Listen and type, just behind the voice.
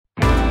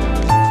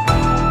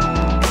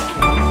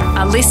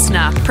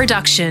listener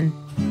production.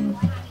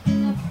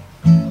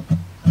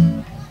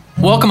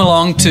 Welcome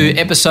along to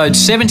episode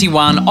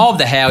 71 of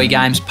the Howie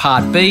Games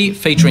Part B,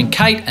 featuring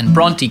Cate and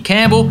Bronte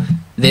Campbell.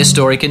 Their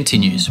story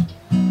continues.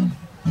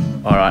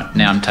 All right,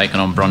 now I'm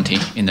taking on Bronte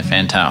in the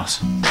fantails.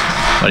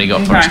 What do you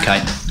got for us,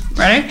 Cate?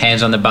 Ready?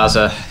 Hands on the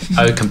buzzer.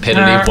 Oh,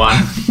 competitive one.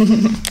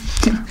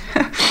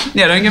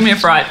 Yeah, don't give me a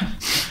fright.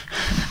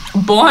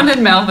 Born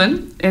in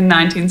Melbourne in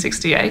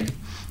 1968,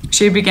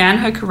 she began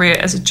her career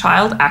as a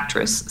child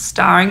actress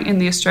starring in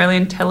the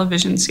Australian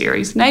television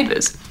series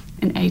Neighbours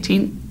in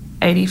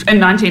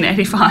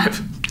 1985.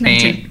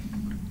 And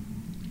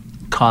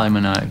Kylie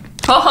Minogue.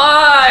 Oh,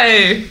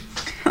 hi!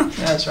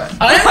 That's right.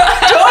 I'm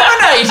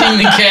dominating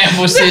the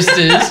Campbell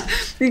sisters.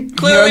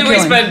 Clearly we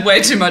spent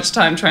way too much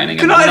time training.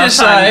 Can I just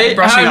say,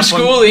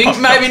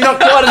 homeschooling, maybe not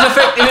quite as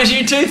effective as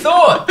you two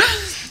thought.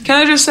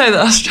 Can I just say that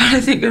I was trying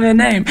to think of her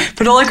name,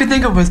 but all I could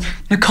think of was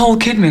Nicole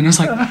Kidman. I was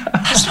like,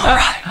 that's not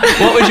right.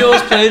 What was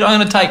yours, please? I'm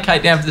going to take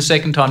Cate down for the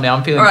second time now.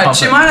 I'm feeling All right,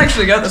 confident. she might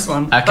actually get this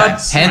one. Okay,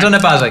 hands on the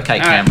buzzer,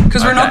 Cate Campbell.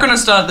 Because we're not going to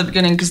start at the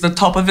beginning because the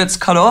top of it's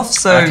cut off.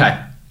 So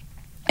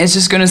it's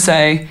just going to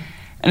say,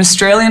 an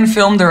Australian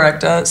film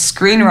director,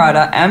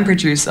 screenwriter and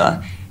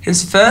producer.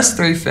 His first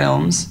 3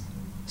 films,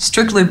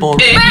 Strictly Ballroom.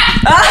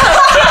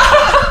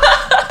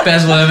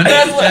 Baz Luhrmann.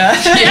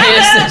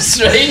 Yes,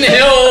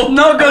 3-0.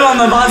 Not good on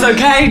the buzzer,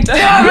 Cate.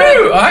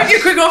 Woo! I hope you're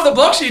quick off the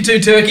blocks, you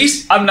two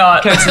turkeys. I'm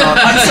not. Cate's not.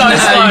 I'm so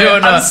slow.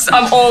 You're not.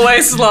 I'm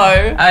always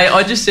slow. Hey,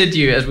 I just said to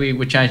you as we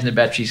were changing the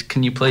batteries,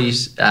 can you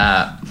please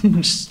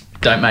just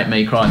don't make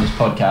me cry on this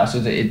podcast?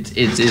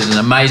 It's an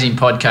amazing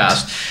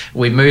podcast.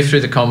 We've moved through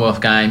the Commonwealth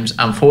Games.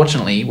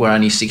 Unfortunately, we're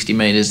only 60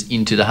 metres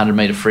into the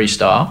 100-metre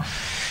freestyle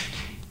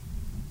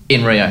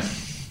in Rio.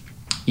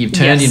 You've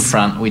turned in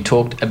front. We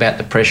talked about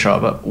the pressure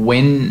of it.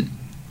 When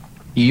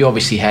you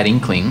obviously had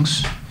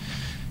inklings,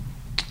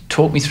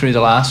 talk me through the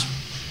last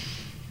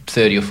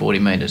 30 or 40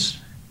 metres,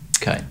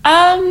 Cate.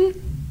 I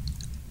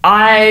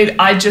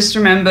just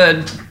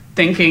remembered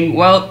thinking,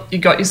 well, you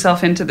got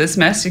yourself into this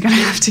mess, you're going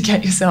to have to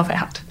get yourself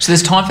out. So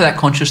there's time for that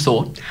conscious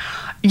thought?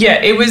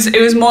 Yeah, it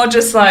was more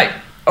just like,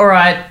 all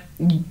right,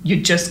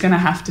 you're just going to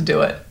have to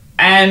do it.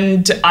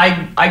 And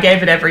I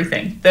gave it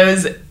everything.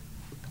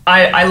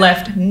 I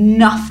left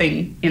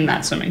nothing in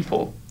that swimming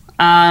pool.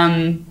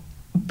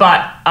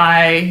 But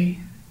I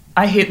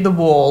hit the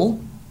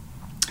wall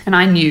and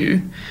I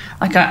knew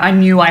I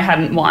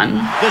hadn't won.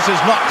 This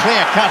is not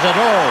clear cut at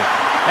all.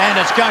 And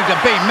it's going to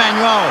be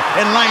Manuel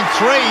in lane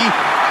 3.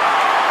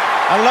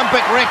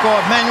 Olympic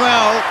record,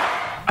 Manuel.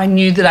 I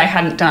knew that I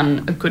hadn't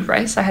done a good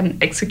race. I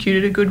hadn't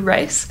executed a good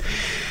race.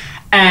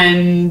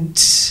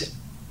 And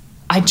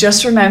I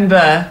just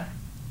remember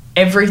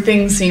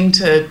everything seemed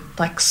to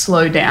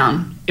slow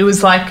down. It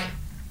was like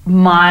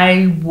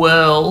my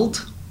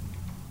world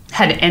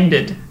had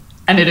ended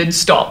and it had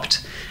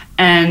stopped.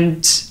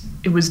 And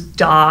it was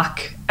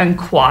dark and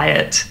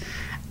quiet.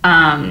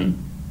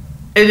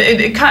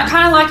 It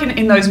kind of like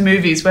in those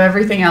movies where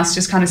everything else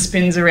just kind of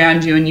spins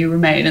around you and you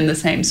remain in the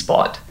same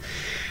spot.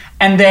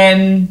 And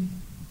then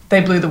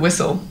they blew the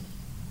whistle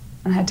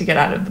and I had to get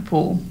out of the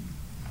pool.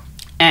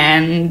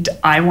 And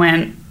I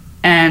went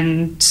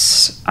and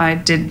I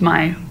did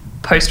my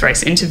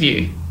post-race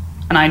interview.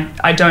 And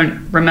I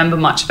don't remember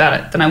much about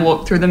it. Then I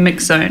walked through the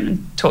mix zone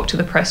and talked to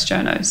the press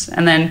journos.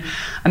 And then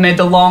I made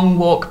the long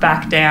walk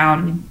back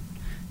down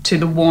to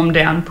the warm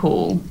down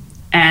pool.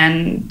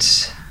 And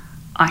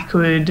I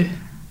could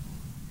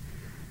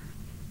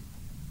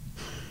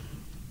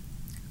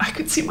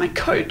see my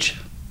coach.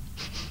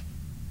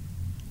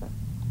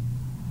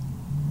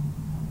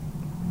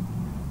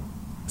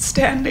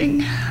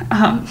 Standing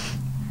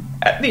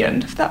at the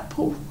end of that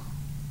pool.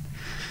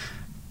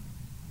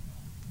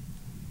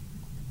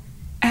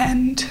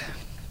 And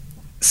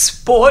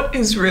sport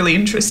is really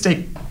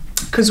interesting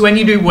because when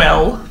you do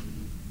well,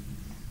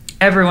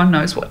 everyone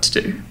knows what to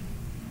do.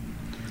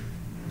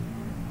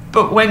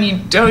 But when you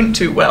don't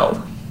do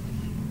well,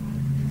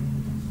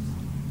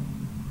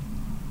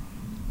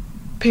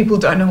 people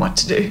don't know what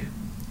to do.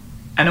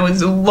 And it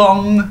was a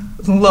long,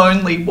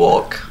 lonely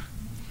walk.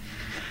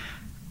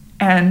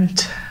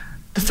 And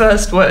the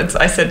first words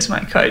I said to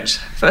my coach,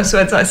 first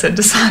words I said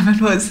to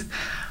Simon was,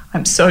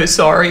 "I'm so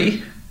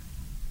sorry.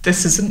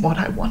 This isn't what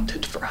I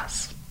wanted for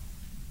us."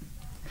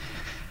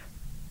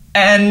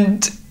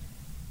 And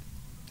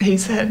he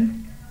said,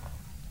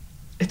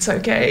 "It's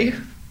okay."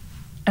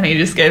 And he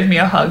just gave me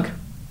a hug.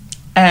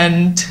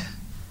 And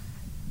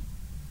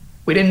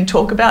we didn't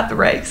talk about the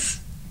race.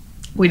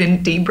 We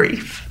didn't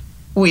debrief.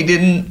 He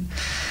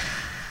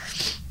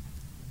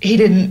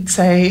didn't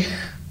say,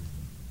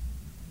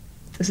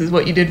 "This is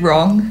what you did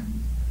wrong."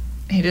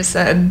 He just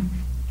said,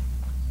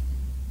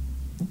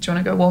 "Do you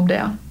want to go warm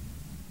down?"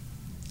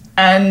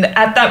 And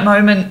at that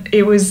moment,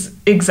 it was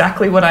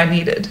exactly what I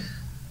needed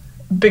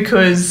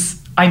because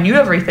I knew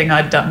everything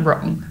I'd done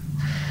wrong.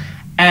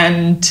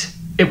 And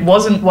it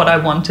wasn't what I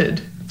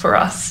wanted for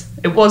us.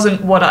 It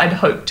wasn't what I'd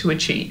hoped to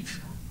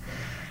achieve.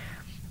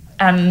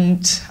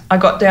 And I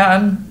got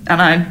down and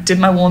I did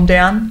my warm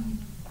down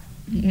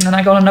And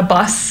I got on a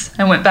bus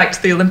and went back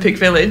to the Olympic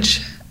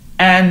Village.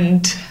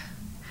 And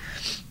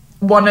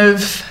one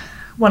of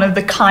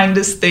the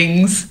kindest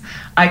things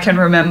I can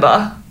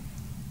remember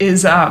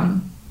is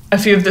a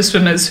few of the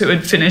swimmers who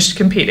had finished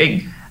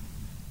competing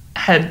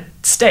had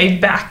stayed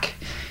back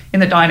in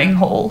the dining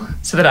hall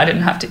so that I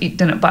didn't have to eat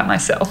dinner by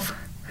myself.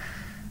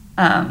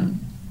 And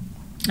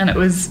it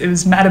was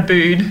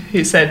Matabood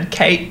who said,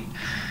 "Cate,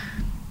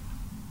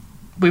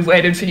 we've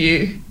waited for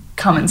you.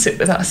 Come and sit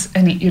with us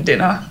and eat your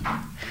dinner."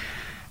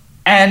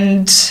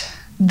 And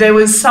there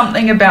was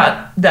something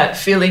about that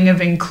feeling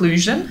of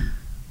inclusion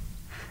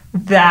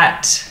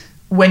that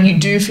when you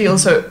do feel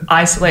so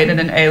isolated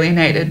and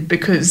alienated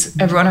because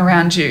everyone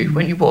around you,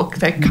 when you walk,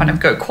 they kind of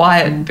go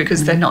quiet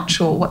because they're not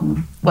sure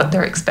what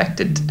they're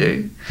expected to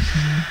do.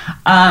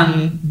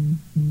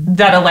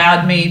 That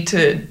allowed me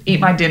to eat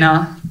my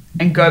dinner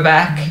and go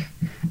back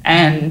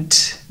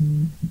and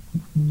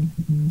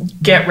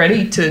get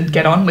ready to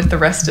get on with the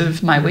rest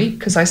of my week,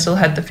 because I still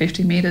had the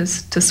 50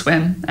 metres to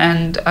swim,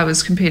 and I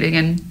was competing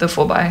in the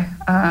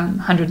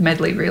 4x100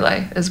 medley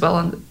relay as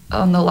well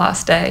on the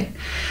last day.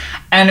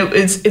 And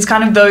it's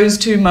kind of those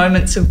two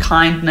moments of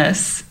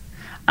kindness,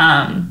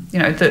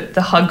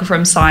 the hug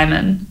from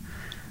Simon,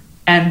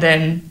 and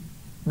then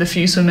the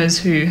few swimmers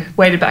who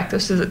waited back.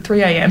 This was at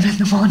 3 a.m. in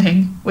the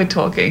morning, we're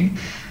talking,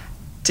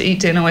 to eat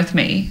dinner with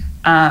me,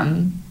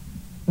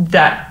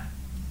 that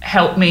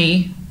helped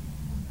me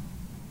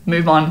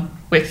move on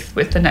with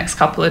the next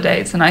couple of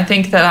days. And I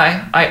think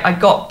that I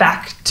got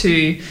back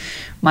to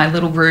my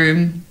little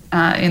room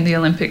in the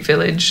Olympic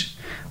Village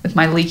with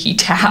my leaky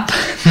tap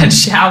and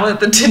shower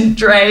that didn't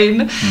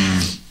drain.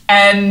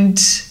 And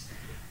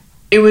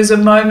it was a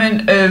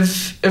moment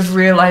of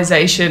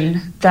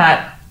realization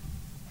that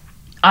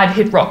I'd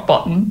hit rock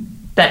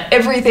bottom, that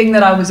everything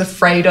that I was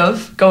afraid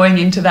of going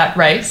into that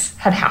race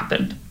had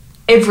happened.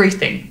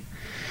 Everything.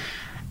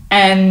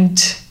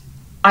 And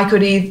I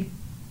could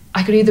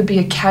either be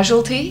a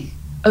casualty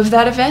of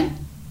that event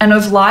and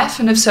of life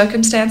and of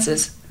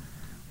circumstances,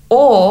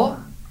 or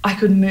I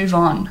could move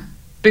on,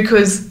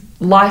 because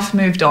life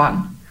moved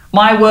on.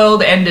 My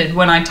world ended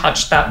when I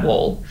touched that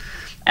wall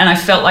and I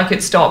felt like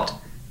it stopped.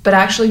 But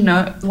actually,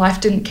 no, life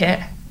didn't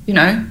care.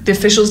 The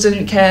officials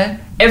didn't care.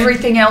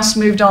 Everything else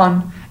moved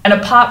on. And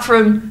apart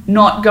from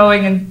not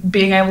going and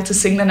being able to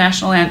sing the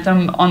national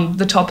anthem on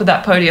the top of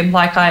that podium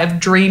like I have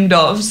dreamed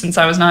of since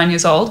I was 9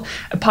 years old,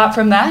 apart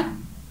from that,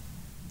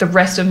 the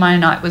rest of my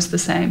night was the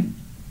same.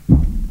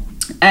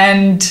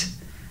 And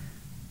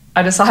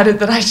I decided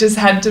that I just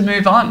had to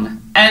move on.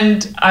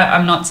 And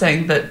I'm not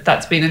saying that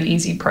that's been an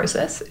easy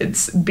process.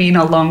 It's been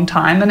a long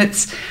time, and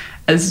it's,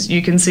 as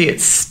you can see,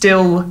 it's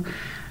still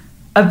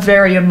a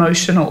very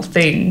emotional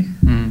thing.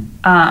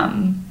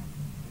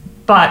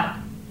 But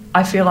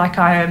I feel like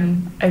I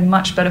am a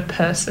much better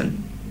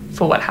person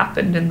for what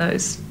happened in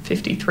those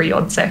 53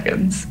 odd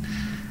seconds.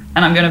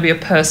 And I'm going to be a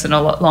person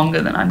a lot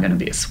longer than I'm going to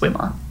be a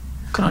swimmer.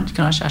 Can I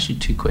just ask you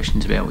two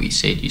questions about what you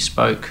said? You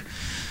spoke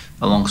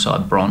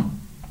alongside Bronte,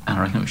 and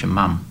I reckon it was your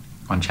mum,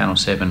 on Channel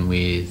 7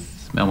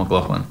 with Mel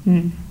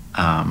McLaughlin.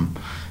 And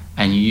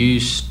you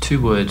used two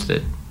words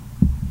that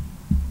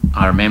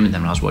I remember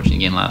them when I was watching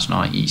again last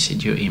night. You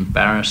said you were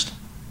embarrassed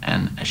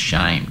and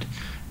ashamed.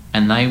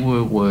 And they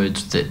were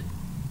words that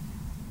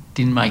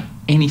didn't make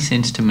any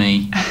sense to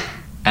me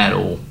at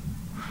all.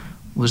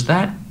 Was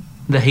that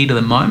the heat of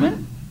the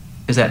moment?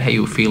 Is that how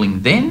you were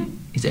feeling then?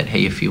 Is that how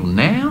you feel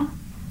now?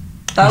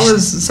 That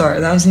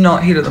was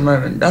not heat of the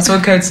moment. That's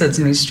what Cate said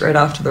to me straight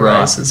after the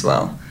race as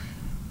well.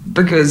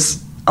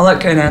 Because I'll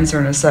let Cate answer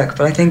in a sec,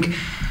 but I think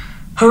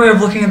her way of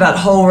looking at that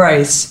whole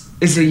race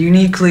is a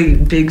uniquely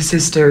big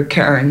sister,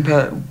 caring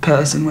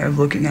person way of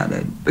looking at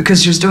it.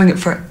 Because she was doing it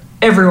for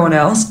everyone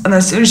else, and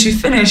as soon as she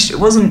finished, it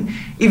wasn't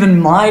even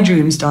my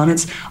dreams done.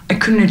 I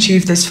couldn't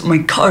achieve this for my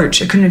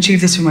coach. I couldn't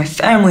achieve this for my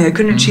family. I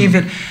couldn't achieve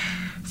it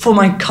for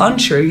my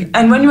country.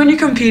 And when you're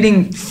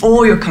competing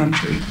for your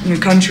country, your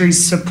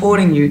country's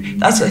supporting you,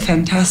 that's a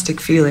fantastic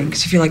feeling,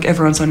 because you feel like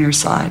everyone's on your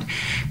side.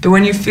 But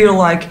when you feel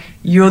like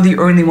you're the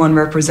only one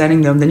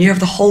representing them, then you have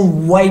the whole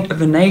weight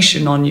of a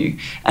nation on you.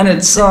 And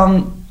it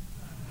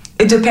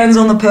depends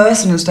on the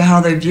person as to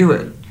how they view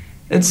it.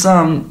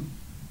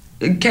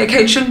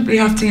 Cate shouldn't be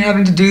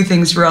having to do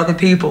things for other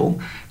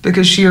people,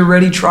 because she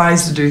already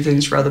tries to do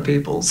things for other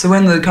people. So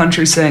when the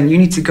country's saying, you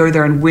need to go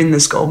there and win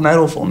this gold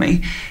medal for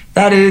me,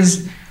 that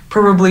is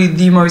probably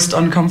the most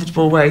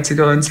uncomfortable way to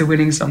go into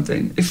winning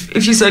something.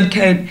 If you said,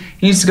 Cate,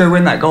 you need to go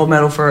win that gold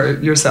medal for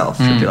yourself,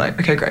 you'd be like,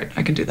 okay, great,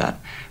 I can do that.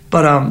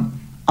 But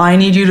I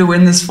need you to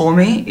win this for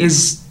me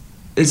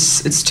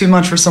it's too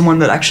much for someone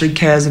that actually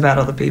cares about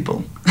other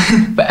people.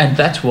 And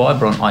that's why,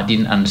 Bronte, I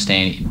didn't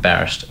understand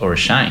embarrassed or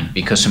ashamed,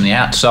 because from the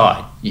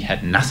outside, you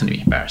had nothing to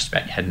be embarrassed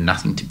about. You had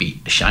nothing to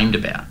be ashamed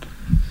about.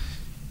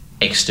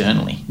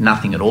 Externally,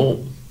 nothing at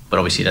all. But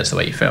obviously that's the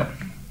way you felt.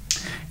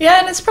 Yeah,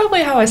 and it's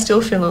probably how I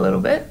still feel a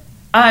little bit.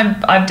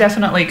 I've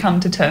definitely come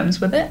to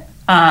terms with it.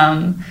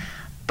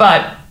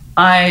 But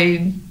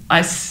I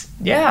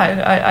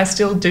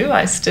still do.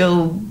 I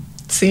still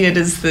see it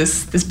as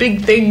this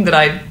big thing that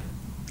I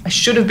I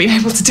should have been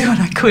able to do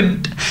and I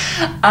couldn't.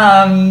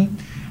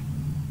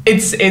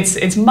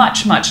 It's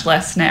much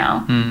less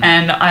now,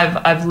 and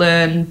I've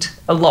learned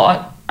a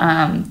lot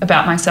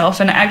about myself.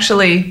 And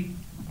actually,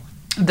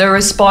 the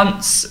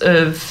response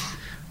of,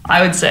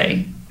 I would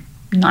say,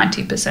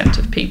 90%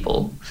 of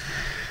people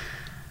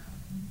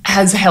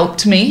has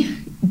helped me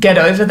get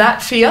over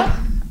that fear,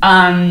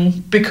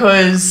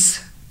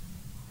 because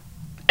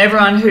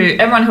everyone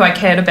who I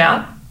cared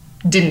about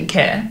didn't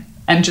care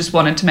and just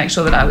wanted to make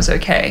sure that I was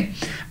okay.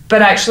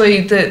 But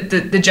actually,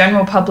 the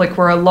general public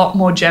were a lot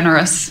more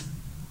generous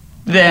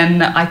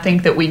than I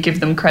think that we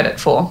give them credit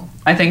for.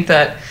 I think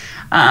that,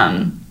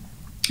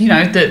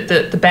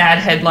 the bad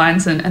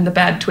headlines and the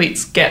bad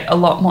tweets get a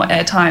lot more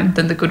airtime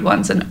than the good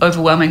ones, and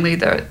overwhelmingly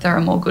there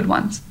are more good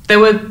ones. There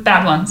were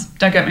bad ones,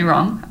 don't get me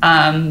wrong.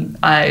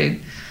 I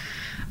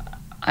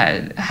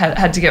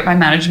had to get my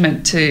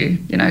management to,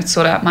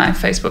 sort out my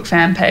Facebook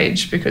fan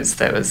page because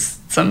there was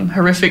some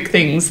horrific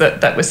things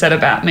that were said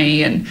about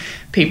me, and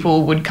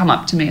people would come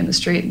up to me in the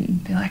street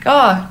and be like,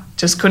 "Oh,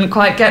 just couldn't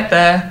quite get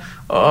there,"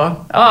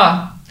 or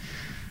 "Oh,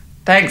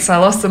 thanks, I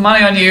lost some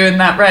money on you in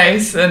that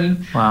race."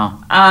 And wow.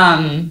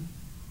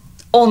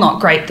 All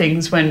not great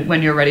things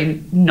when you're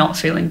already not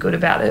feeling good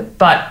about it.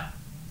 But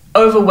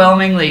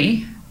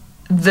overwhelmingly,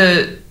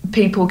 the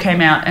people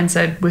came out and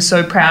said, "We're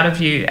so proud of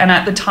you." And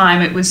at the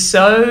time, it was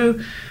so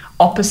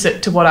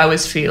opposite to what I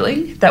was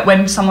feeling that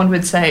when someone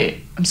would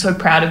say, "I'm so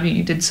proud of you,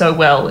 you did so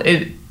well,"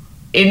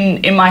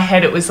 in my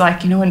head it was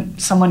like, when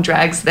someone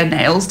drags their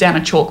nails down a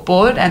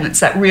chalkboard and it's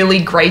that really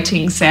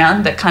grating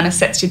sound that kind of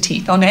sets your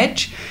teeth on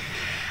edge.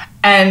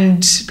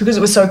 And because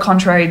it was so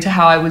contrary to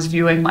how I was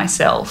viewing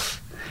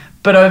myself.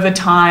 But over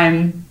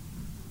time,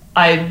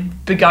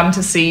 I'd begun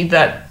to see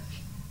that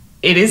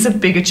it is a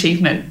big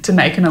achievement to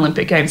make an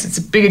Olympic Games. It's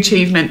a big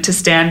achievement to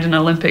stand in an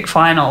Olympic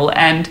final.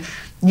 And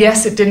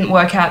yes, it didn't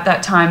work out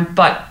that time,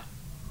 but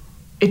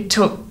it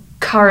took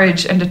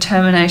courage and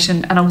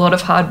determination and a lot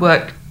of hard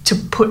work to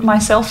put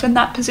myself in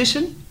that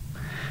position.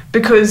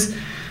 Because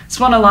it's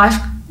one of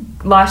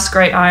life's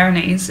great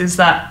ironies, is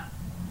that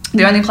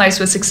the only place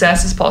where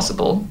success is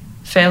possible,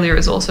 failure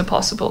is also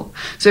possible.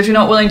 So if you're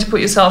not willing to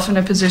put yourself in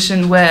a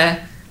position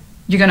where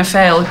you're going to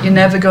fail, you're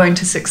never going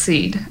to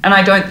succeed. And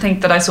I don't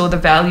think that I saw the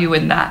value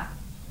in that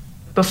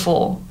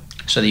before.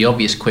 So the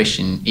obvious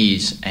question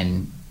is,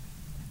 and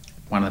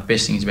one of the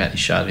best things about this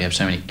show is we have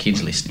so many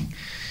kids listening,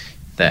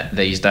 that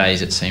these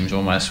days it seems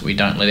almost we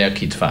don't let our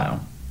kids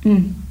fail.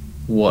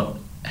 What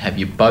have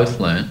you both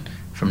learned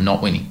from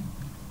not winning,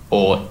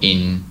 or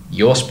in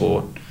your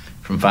sport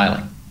from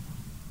failing?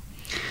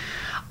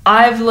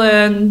 I've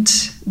learned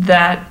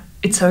that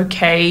it's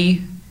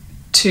okay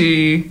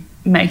to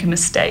make a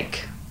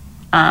mistake.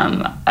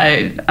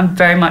 I'm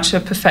very much a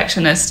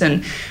perfectionist,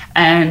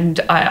 and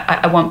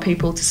I want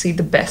people to see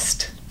the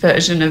best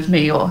version of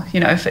me, or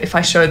if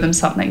I show them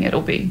something,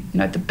 it'll be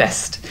the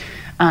best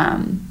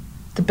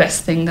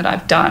thing that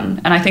I've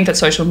done. And I think that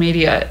social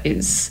media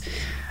is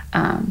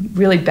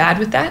really bad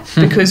with that,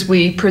 because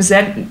we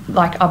present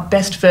like our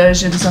best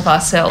versions of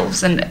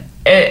ourselves, and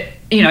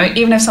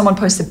even if someone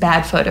posts a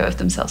bad photo of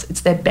themselves,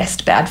 it's their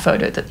best bad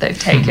photo that they've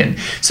taken.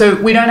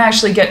 So we don't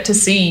actually get to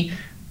see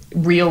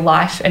real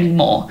life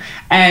anymore.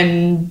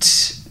 And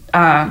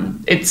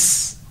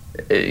it's,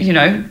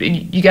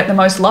 you get the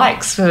most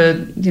likes for,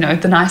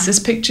 the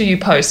nicest picture you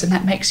post, and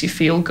that makes you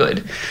feel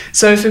good.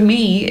 So for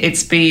me,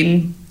 it's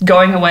been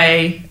going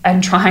away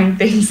and trying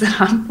things that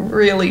I'm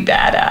really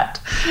bad at.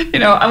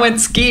 I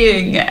went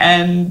skiing,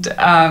 and,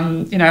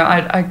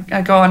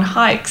 I go on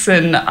hikes,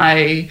 and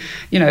I,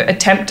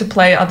 attempt to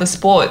play other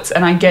sports,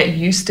 and I get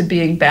used to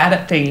being bad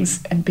at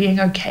things and being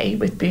okay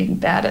with being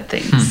bad at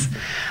things.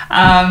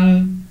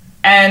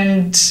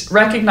 And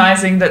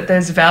recognizing that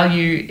there's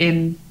value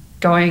in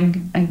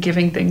going and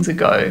giving things a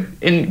go,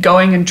 in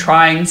going and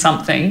trying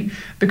something,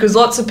 because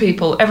lots of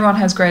people, everyone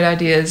has great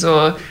ideas,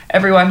 or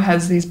everyone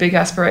has these big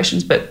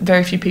aspirations, but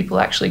very few people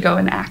actually go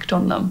and act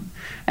on them.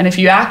 And if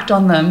you act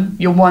on them,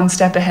 you're one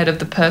step ahead of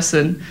the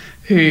person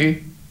who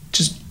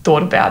just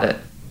thought about it.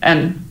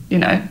 And,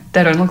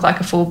 they don't look like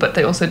a fool, but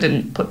they also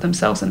didn't put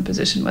themselves in a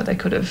position where they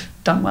could have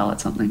done well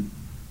at something.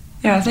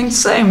 Yeah, I think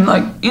same,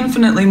 like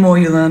infinitely more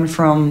you learn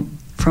from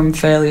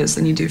failures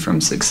than you do from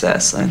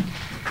success.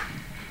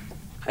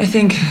 I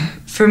think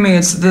for me,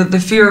 it's the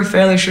fear of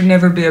failure should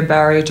never be a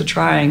barrier to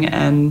trying,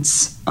 and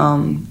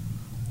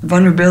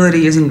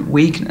vulnerability isn't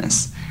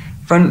weakness.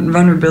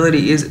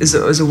 Vulnerability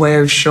is a way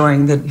of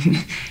showing that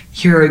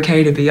you're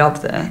okay to be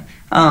up there.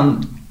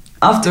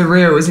 After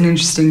Rio, it was an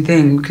interesting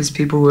thing because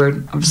people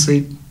were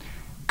obviously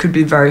could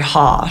be very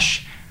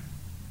harsh,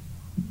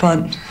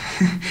 but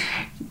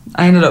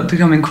I ended up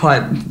becoming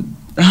quite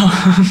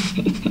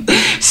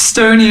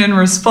stony in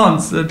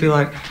response. They'd be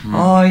like,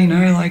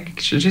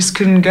 she just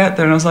couldn't get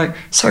there. And I was like,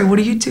 sorry, what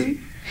do you do?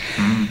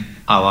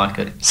 I like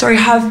it. Sorry,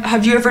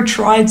 have you ever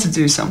tried to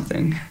do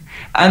something?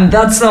 And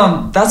that's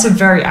a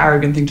very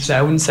arrogant thing to say.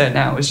 I wouldn't say it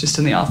now. It was just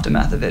in the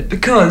aftermath of it,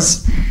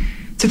 because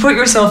to put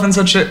yourself in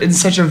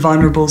such a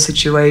vulnerable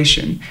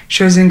situation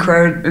shows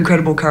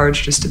incredible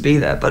courage just to be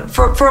there. But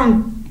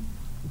from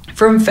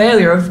from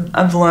failure,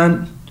 I've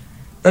learned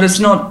that it's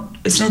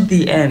not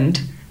the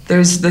end.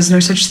 There's no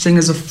such thing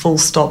as a full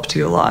stop to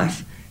your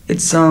life.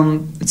 It's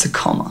a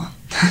comma,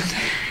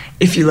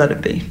 if you let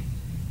it be.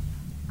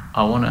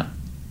 I want to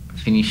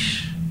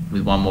finish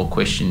with one more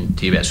question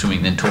to you about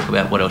swimming, then talk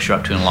about what else you're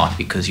up to in life,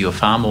 because you're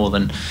far more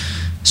than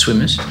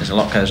swimmers. There's a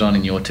lot goes on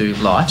in your two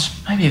lives.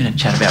 Maybe even a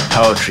chat about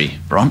poetry,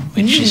 Bronte,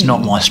 which is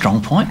not my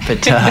strong point,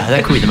 but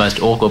that could be the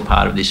most awkward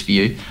part of this for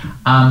you.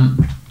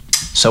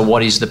 So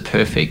what is the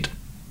perfect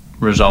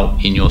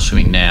result in your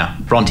swimming now?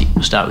 Bronte,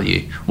 we'll start with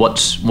you.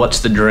 What's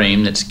the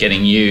dream that's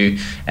getting you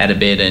out of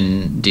bed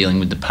and dealing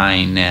with the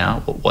pain now?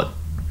 What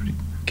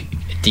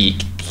do you...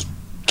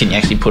 Can you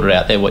actually put it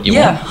out there what you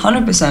want? Yeah,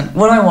 100%.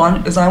 What I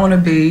want to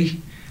be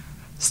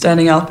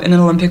standing up in an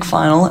Olympic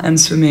final and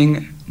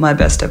swimming my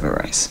best ever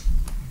race.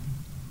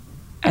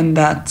 And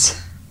that's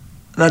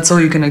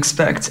all you can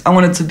expect. I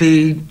want it to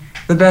be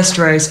the best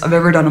race I've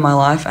ever done in my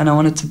life, and I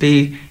want it to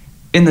be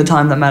in the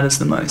time that matters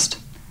the most.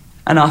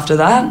 And after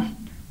that,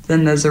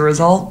 then there's a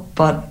result,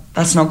 but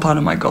that's not part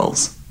of my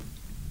goals.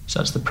 So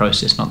it's the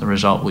process, not the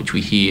result, which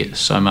we hear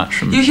so much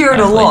from You hear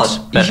it athletes.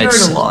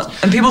 a lot.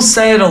 And people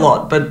say it a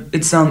lot, but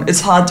it's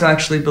hard to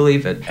actually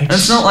believe it. And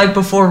it's not like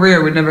before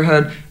Rio, we'd never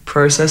heard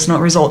process, not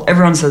result.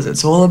 Everyone says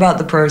it's all about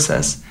the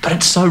process. But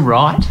it's so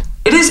right.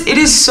 It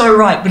is so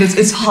right, but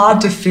it's hard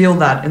to feel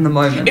that in the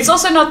moment. It's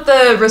also not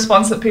the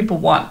response that people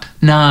want.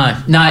 No,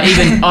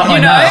 even I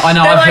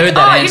know. I've heard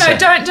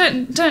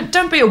that answer.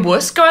 Don't be a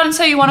wuss. Go out and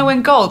say you want to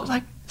win gold.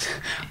 Like,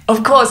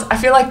 of course, I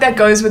feel like that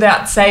goes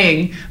without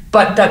saying,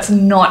 but that's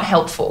not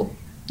helpful.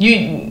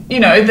 You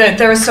know that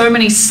there are so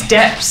many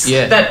steps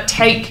that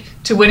take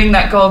to winning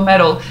that gold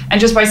medal,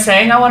 and just by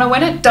saying I want to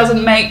win it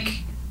doesn't make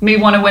me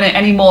want to win it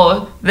any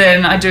more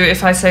than I do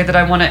if I say that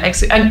I want to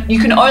execute. And you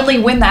can only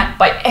win that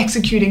by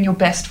executing your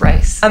best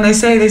race. And they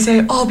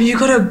say, oh, but you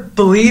got to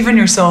believe in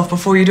yourself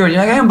before you do it. You're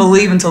like, I don't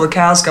believe until the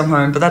cows come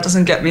home, but that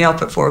doesn't get me up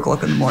at 4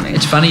 o'clock in the morning.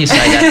 It's funny you say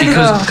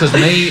that because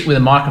me with a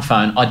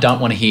microphone, I don't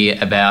want to hear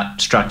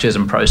about structures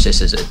and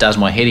processes. It does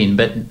my head in.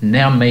 But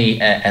now me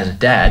as a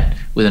dad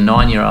with a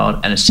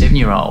 9-year-old and a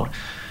 7-year-old,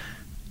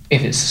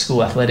 if it's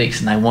school athletics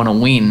and they want to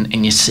win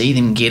and you see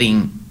them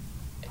getting...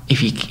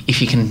 If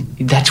you can,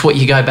 that's what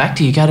you go back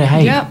to. You go to,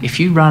 hey, if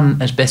you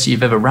run as best as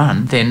you've ever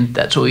run, then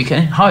that's all you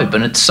can hope.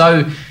 And it's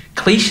so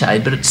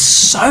cliched, but it's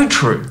so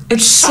true.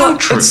 It's so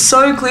true. It's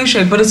so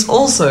cliched, but it's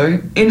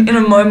also, in a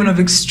moment of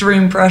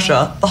extreme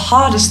pressure, the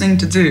hardest thing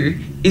to do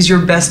is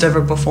your best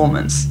ever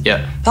performance.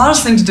 Yeah. The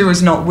hardest thing to do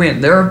is not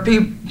win. There are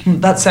people,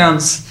 that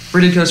sounds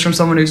ridiculous from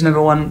someone who's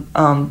never won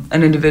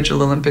an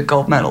individual Olympic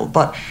gold medal,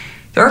 but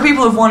there are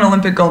people who've won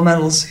Olympic gold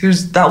medals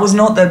that was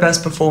not their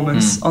best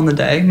performance on the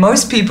day.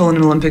 Most people in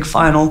an Olympic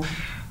final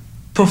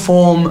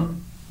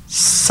perform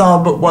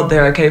sub what they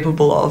are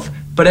capable of,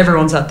 but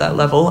everyone's at that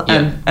level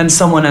and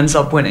someone ends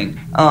up winning.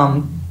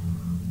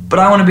 But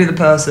I want to be the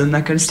person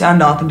that can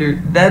stand up and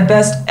do their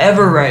best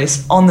ever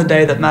race on the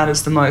day that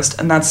matters the most,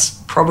 and that's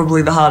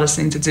probably the hardest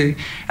thing to do.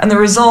 And the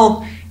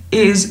result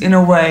is, in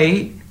a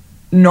way,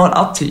 not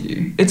up to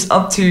you. It's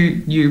up to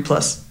you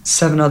plus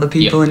 7 other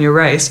people in your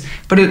race.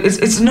 But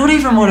it's not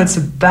even what it's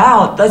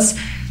about.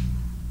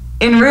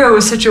 In Rio, it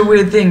was such a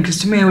weird thing, because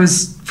to me, it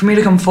was, for me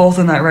to come 4th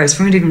in that race,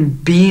 for me to even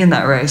be in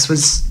that race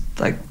was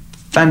like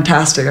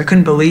fantastic. I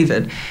couldn't believe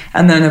it.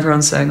 And then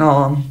everyone's saying,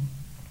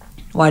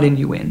 why didn't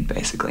you win,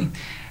 basically?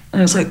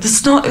 And it's like,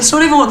 it's not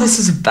even what this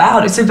is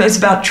about. It's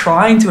about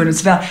trying to win.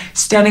 It's about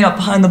standing up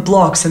behind the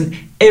blocks and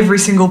every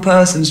single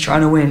person's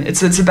trying to win.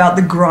 It's about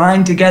the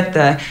grind to get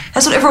there.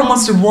 That's what everyone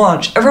wants to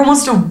watch. Everyone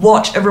wants to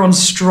watch everyone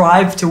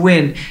strive to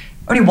win.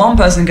 Only one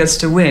person gets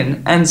to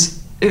win. And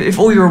if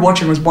all you were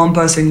watching was one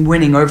person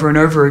winning over and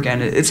over again,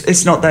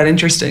 it's not that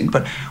interesting.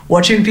 But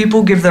watching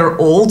people give their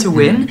all to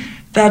win,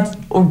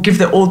 or give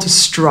their all to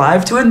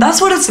strive to win,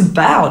 that's what it's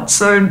about.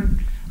 So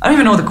I don't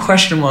even know what the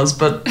question was,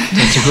 but...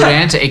 It's a good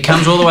answer. It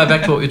comes all the way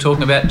back to what we were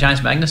talking about James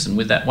Magnussen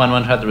with that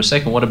 1/100th of a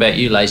second. What about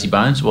you, lazy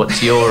bones?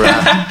 What's your...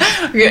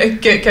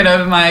 Get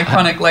over my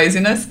chronic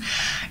laziness.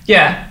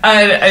 Yeah,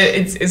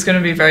 it's going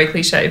to be very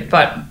cliched,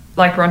 but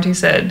like Bronte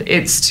said,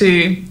 it's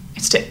to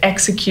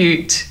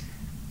execute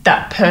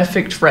that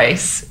perfect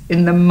race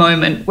in the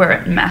moment where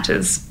it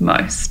matters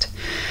most.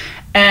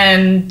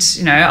 And,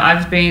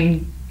 I've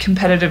been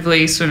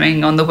competitively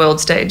swimming on the world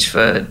stage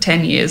for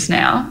 10 years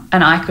now,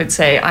 and I could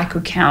say I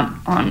could count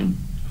on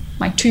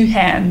my 2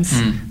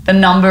 hands the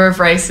number of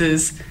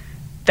races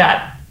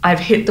that I've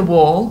hit the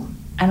wall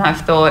and I've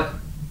thought,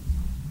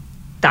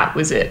 that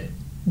was it.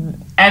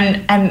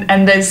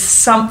 And there's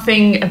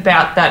something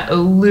about that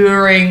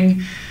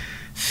alluring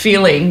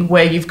feeling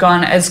where you've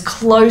gone as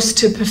close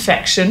to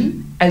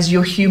perfection as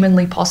you're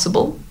humanly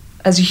possible,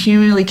 as you're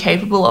humanly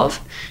capable of,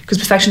 because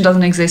perfection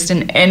doesn't exist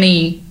in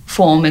any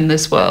form in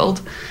this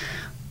world.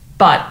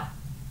 But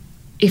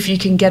if you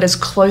can get as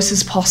close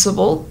as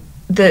possible,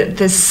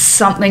 there's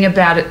something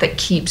about it that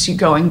keeps you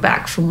going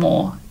back for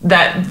more,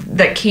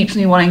 that keeps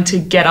me wanting to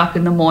get up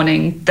in the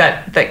morning,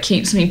 that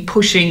keeps me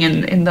pushing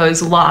in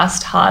those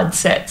last hard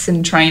sets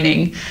in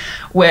training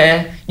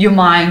where your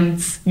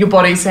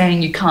body's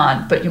saying you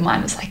can't, but your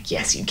mind is like,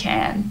 yes, you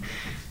can.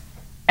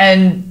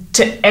 And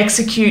to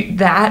execute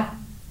that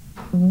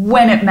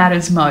when it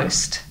matters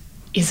most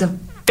is a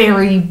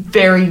very,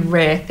 very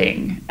rare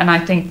thing. And I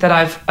think that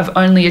I've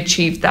only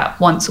achieved that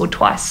once or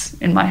twice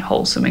in my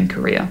whole swimming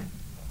career.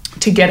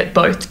 To get it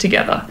both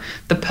together,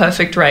 the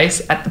perfect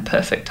race at the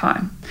perfect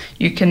time.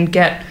 You can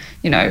get,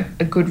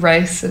 a good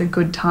race at a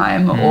good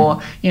time,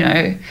 or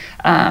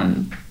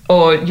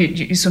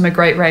you swim a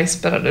great race,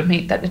 but at a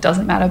meet that it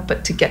doesn't matter.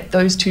 But to get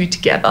those two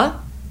together,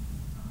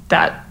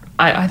 that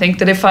I think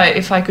that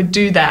if I could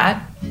do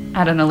that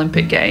at an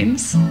Olympic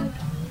Games,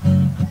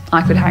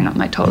 I could hang up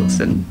my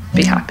togs and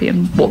be happy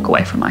and walk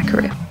away from my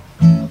career.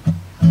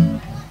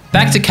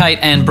 Back to Cate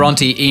and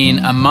Bronte in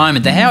a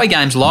moment. The Howie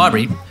Games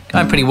library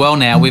going pretty well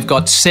now. We've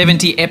got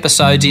 70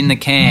 episodes in the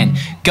can.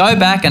 Go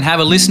back and have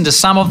a listen to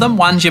some of them,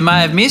 ones you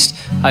may have missed.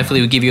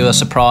 Hopefully we'll give you a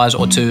surprise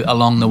or two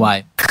along the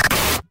way.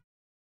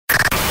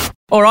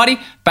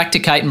 Alrighty, back to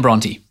Cate and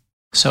Bronte.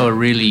 So a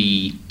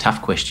really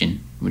tough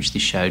question, which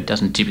this show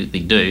doesn't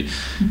typically do.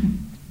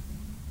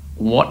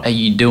 What are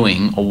you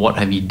doing, or what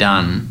have you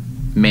done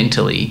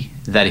mentally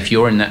that if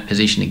you're in that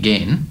position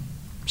again,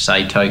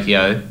 say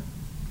Tokyo,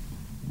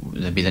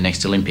 that'd be the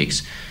next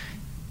Olympics,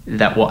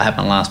 that what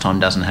happened last time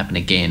doesn't happen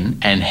again,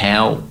 and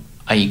how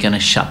are you going to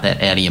shut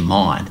that out of your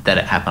mind that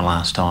it happened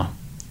last time?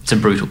 It's a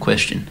brutal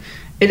question.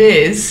 It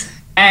is,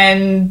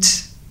 and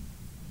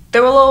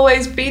there will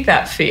always be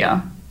that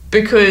fear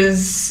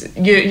because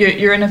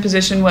you're in a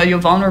position where you're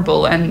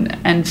vulnerable,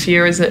 and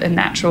fear is a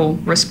natural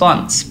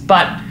response.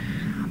 But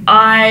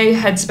I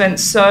had spent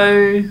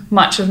so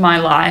much of my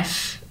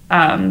life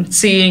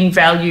seeing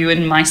value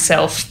in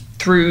myself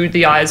through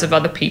the eyes of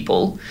other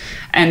people,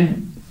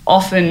 and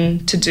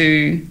often to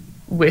do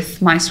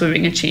with my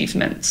swimming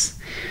achievements,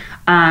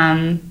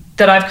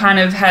 that I've kind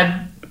of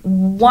had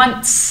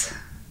once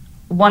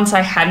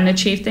I hadn't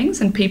achieved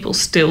things and people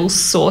still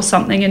saw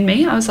something in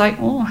me, I was like,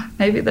 oh,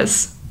 maybe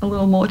there's a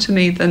little more to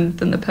me than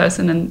the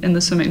person in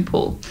the swimming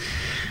pool.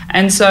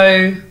 And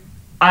so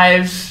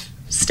I've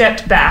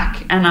stepped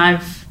back and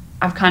I've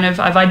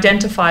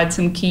identified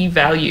some key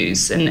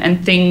values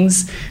and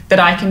things that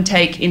I can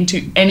take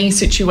into any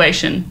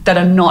situation that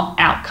are not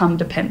outcome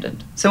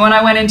dependent. So when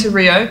I went into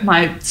Rio,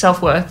 my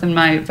self-worth and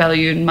my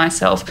value in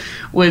myself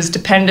was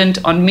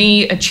dependent on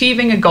me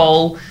achieving a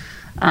goal,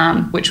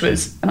 which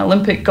was an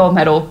Olympic gold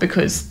medal,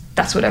 because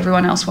that's what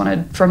everyone else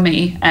wanted from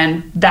me,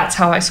 and that's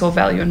how I saw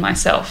value in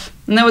myself.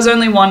 And there was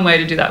only one way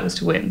to do that, was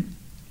to win.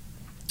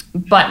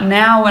 But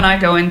now when I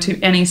go into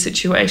any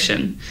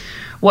situation,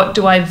 what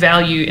do I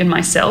value in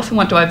myself and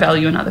what do I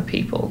value in other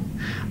people?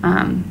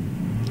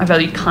 I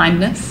value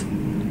kindness.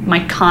 Am I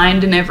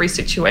kind in every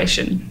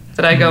situation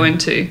that I go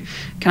into?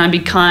 Can I be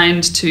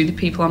kind to the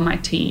people on my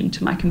team,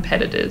 to my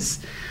competitors?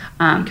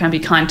 Can I be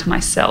kind to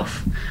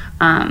myself?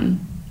 I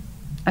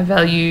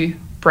value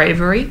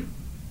bravery.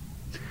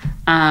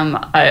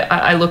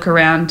 I look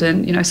around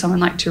and, someone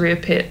like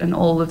Turia Pitt and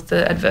all of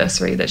the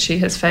adversity that she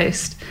has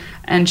faced,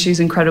 and she's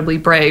incredibly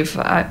brave.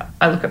 I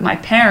look at my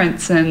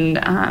parents and,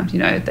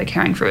 they're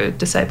caring for a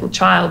disabled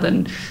child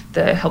and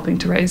they're helping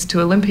to raise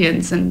 2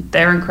 Olympians, and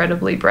they're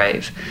incredibly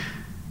brave.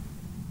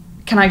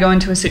 Can I go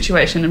into a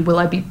situation and will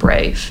I be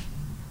brave?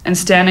 And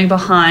standing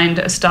behind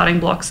a starting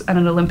blocks at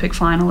an Olympic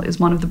final is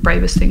one of the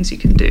bravest things you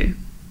can do.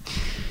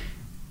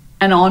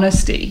 And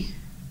honesty.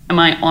 Am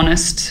I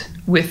honest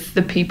with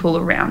the people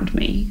around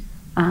me?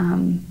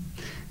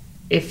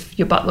 If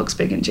your butt looks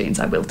big in jeans,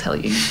 I will tell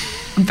you.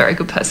 I'm a very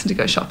good person to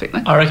go shopping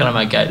with. I reckon I'm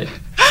okay there.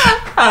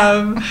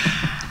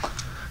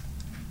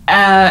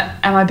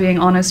 Am I being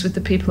honest with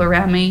the people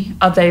around me?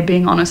 Are they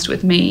being honest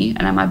with me?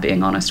 And am I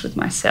being honest with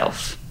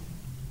myself?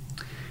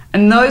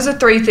 And those are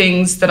 3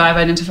 things that I've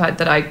identified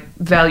that I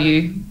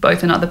value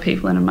both in other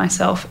people and in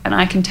myself, and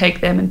I can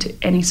take them into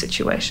any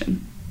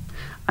situation.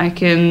 I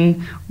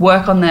can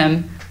work on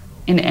them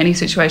in any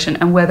situation,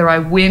 and whether I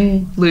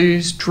win,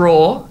 lose,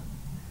 draw,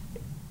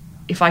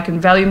 if I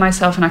can value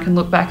myself and I can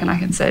look back and I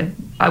can say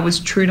I was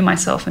true to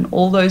myself in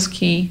all those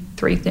key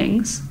 3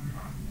 things,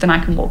 then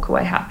I can walk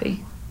away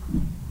happy.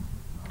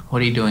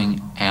 What are you doing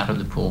out of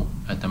the pool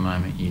at the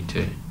moment, you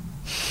two?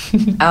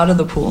 Out of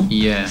the pool?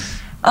 Yeah.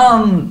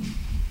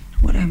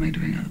 What am I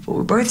doing out of the pool?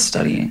 We're both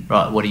studying.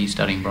 Right, what are you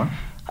studying, Bron?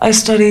 I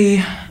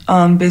study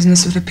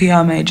business with a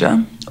PR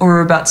major, or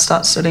we're about to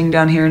start studying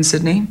down here in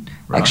Sydney.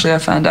 Right. Actually, I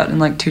found out in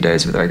like 2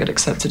 days whether I get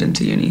accepted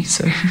into uni,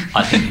 so...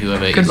 I think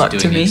whoever Good is luck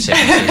doing to me. these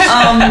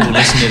sentences will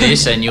listen to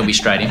this and you'll be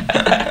straight in.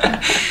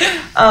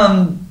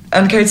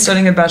 And Kate's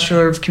studying a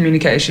Bachelor of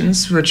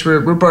Communications, which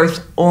we're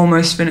both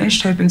almost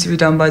finished, hoping to be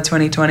done by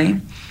 2020.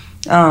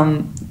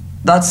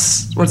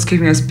 That's what's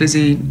keeping us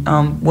busy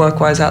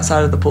work-wise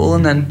outside of the pool,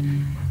 and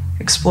then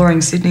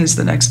exploring Sydney is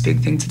the next big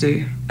thing to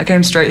do. I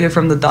came straight here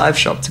from the dive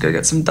shop to go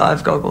get some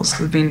dive goggles.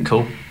 We've been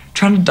cool.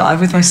 trying to dive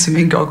with my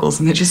swimming goggles,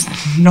 and they're just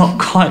not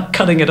quite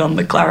cutting it on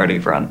the clarity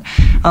front.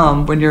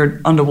 When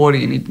you're underwater,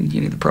 you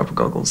need the proper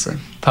goggles. So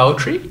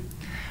Poetry?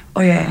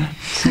 oh yeah,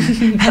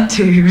 that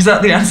too. Was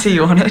that the answer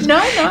you wanted? No.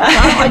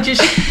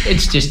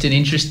 It's just an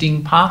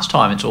interesting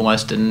pastime. It's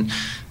almost an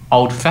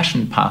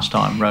old-fashioned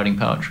pastime, writing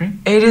poetry.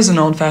 It is an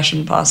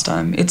old-fashioned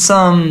pastime. It's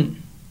something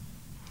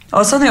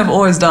I've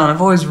always done.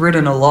 I've always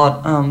written a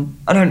lot.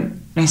 I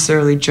don't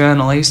necessarily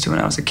journal. I used to when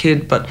I was a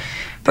kid, but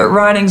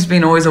writing's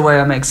been always a way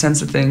I make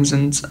sense of things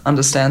and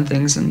understand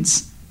things, and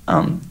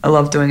I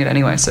love doing it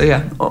anyway. So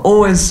yeah,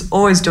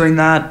 always doing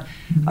that.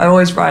 I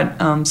always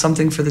write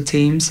something for the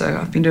team, so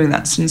I've been doing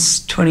that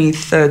since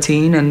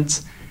 2013,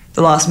 and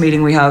the last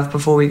meeting we have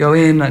before we go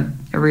in, I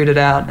read it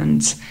out,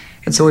 and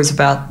it's always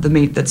about the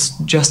meet that's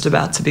just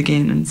about to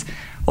begin and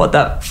what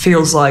that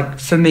feels like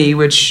for me,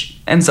 which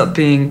ends up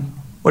being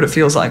what it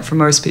feels like for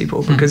most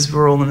people because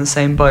we're all in the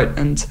same boat,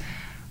 and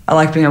I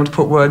like being able to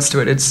put words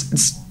to it.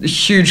 It's a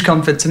huge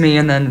comfort to me,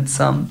 and then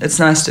it's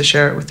nice to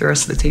share it with the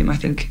rest of the team. I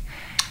think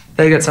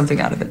they get something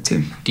out of it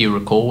too. Do you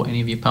recall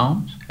any of your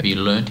poems? Have you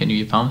learnt any of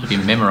your poems? Have you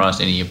memorised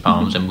any of your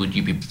poems, and would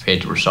you be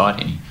prepared to recite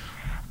any?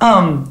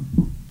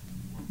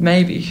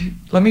 Maybe.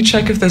 Let me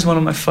check if there's one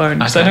on my phone,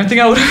 because Okay. I don't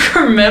think I would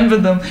remember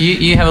them.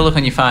 You have a look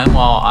on your phone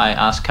while I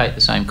ask Cate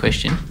the same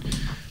question.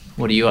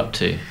 What are you up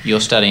to?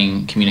 You're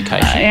studying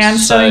communications. I am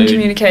studying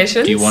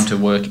communications. Do you want to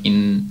work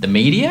in the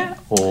media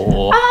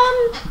or?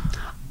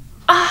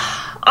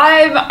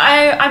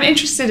 I'm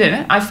interested in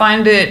it. I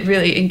find it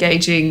really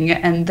engaging,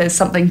 and there's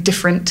something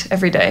different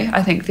every day.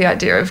 I think the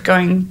idea of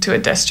going to a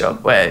desk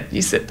job where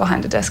you sit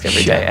behind a desk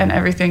every day and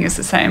everything is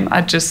the same,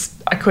 I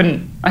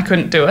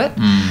couldn't do it.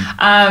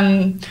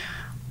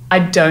 I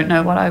don't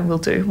know what I will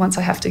do once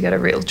I have to get a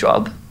real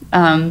job.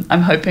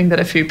 I'm hoping that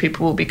a few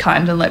people will be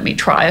kind and let me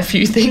try a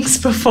few things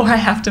before I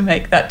have to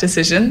make that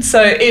decision.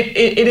 So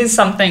it is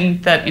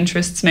something that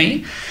interests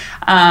me.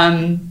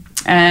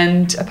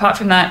 And apart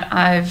from that,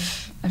 I've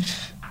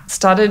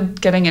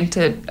started getting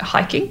into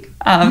hiking.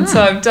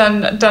 So I've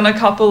done a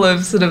couple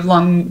of sort of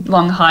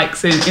long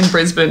hikes in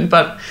Brisbane,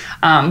 but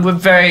I'm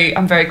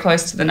very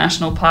close to the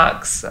national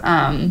parks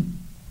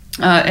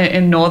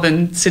in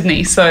northern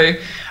Sydney. So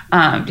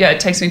it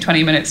takes me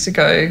 20 minutes to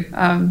go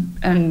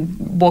and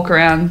walk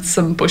around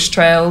some bush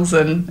trails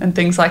and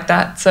things like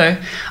that. So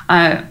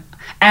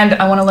and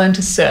I want to learn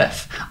to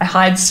surf. I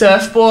hired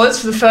surfboards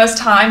for the first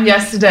time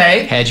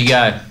yesterday. How'd you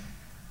go?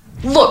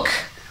 Look,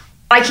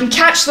 I can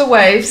catch the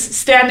waves.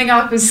 Standing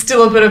up is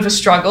still a bit of a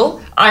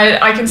struggle.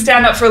 I can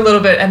stand up for a little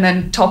bit and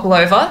then topple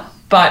over.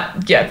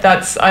 But yeah,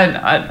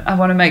 I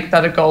want to make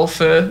that a goal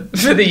for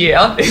the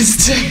year,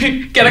 is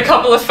to get a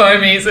couple of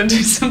foamies and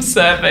do some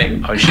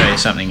surfing. I'll show you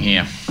something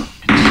here.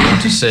 You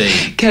want to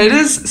see? Cate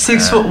is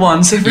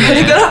 6'1", so if we're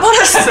going to get up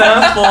on a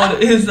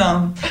surfboard,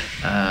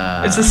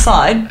 it's a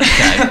sight.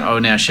 Okay,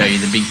 I'll now show you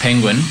the big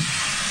penguin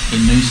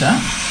in Noosa.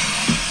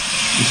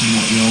 This is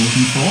what you're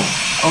looking for.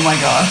 Oh my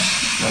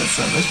gosh, that's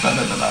so much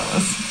better than I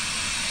was.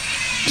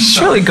 She's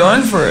really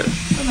going for it.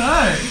 I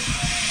know.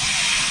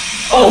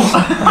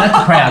 That's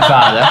a proud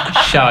father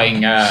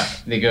showing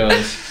the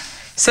girls.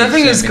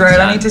 Surfing is great.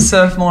 I need to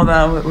surf more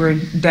now that we're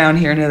down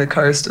here near the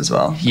coast as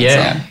well.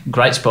 Yeah,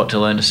 great spot to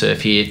learn to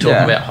surf here.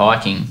 Talking about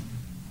hiking,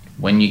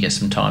 when you get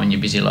some time in your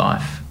busy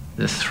life,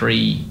 the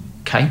 3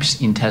 capes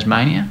in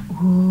Tasmania.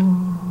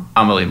 Ooh.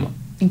 Unbelievable.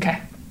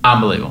 Okay.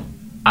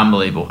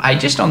 Unbelievable. Hey,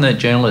 just on the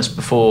journalist,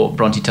 before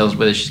Bronte tells us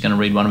whether she's going to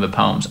read one of her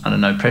poems under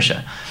no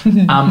pressure,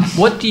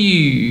 what do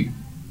you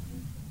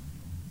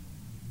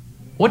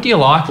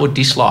like or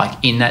dislike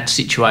in that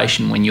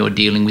situation when you're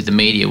dealing with the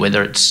media,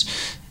 whether it's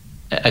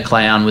a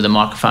clown with a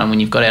microphone when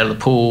you've got out of the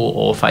pool,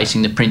 or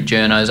facing the print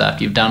journos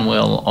after you've done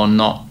well or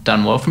not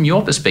done well? From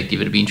your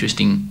perspective, it'd be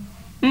interesting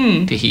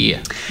to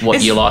hear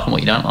what you like and what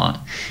you don't like.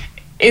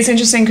 It's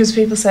interesting because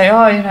people say,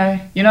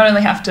 you not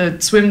only have to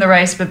swim the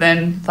race, but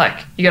then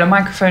you get a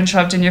microphone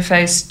shoved in your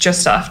face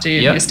just after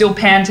you. You're still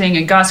panting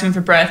and gasping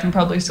for breath and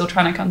probably still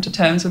trying to come to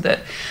terms with it.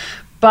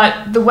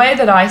 But the way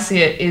that I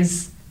see it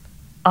is,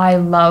 I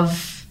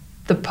love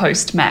the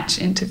post-match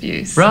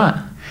interviews. Right.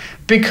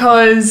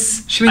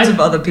 Because she means of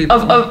other people.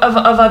 Of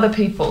other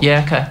people.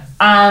 Yeah, okay.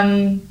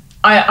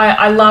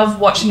 I love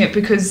watching it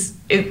because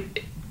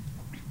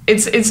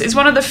it's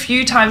one of the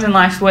few times in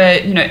life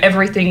where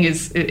everything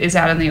is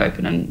out in the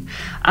open,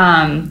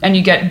 and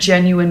you get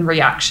genuine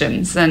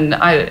reactions. And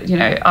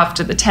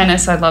after the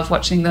tennis, I love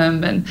watching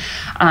them, and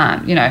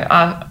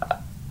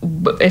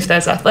if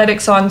there's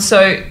athletics on.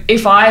 So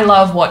if I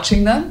love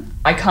watching them,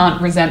 I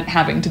can't resent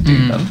having to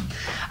do them.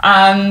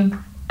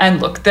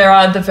 And look, there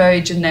are the very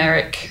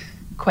generic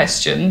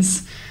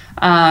questions,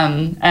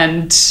 and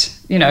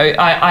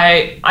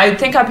I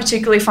think I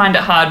particularly find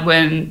it hard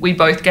when we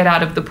both get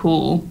out of the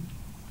pool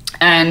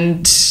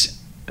and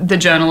the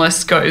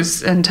journalist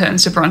goes and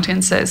turns to Bronte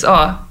and says,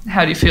 "Oh,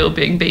 how do you feel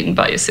being beaten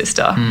by your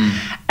sister?"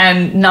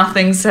 And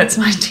nothing sets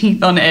my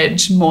teeth on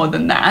edge more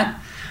than that.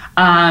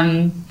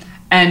 And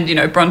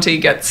Bronte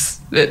gets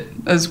it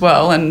as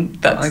well,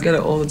 and I get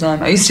it all the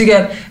time. I used to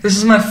get, this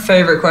is my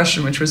favourite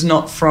question, which was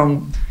not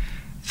from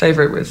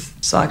favourite with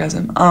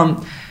sarcasm.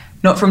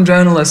 Not from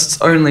journalists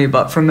only,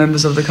 but from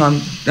members of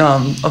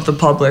the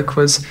public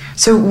was,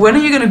 so when are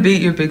you going to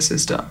beat your big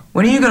sister?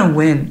 When are you going to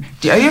win?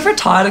 Are you ever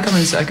tired of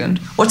coming second?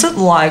 What's it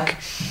like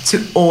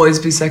to always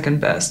be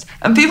second best?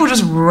 And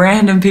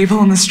random people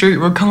on the street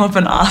will come up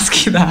and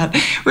ask you that,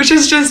 which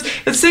is just,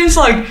 it seems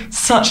like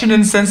such an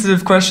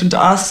insensitive question to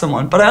ask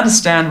someone, but I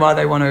understand why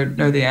they want to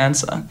know the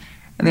answer.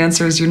 And the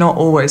answer is you're not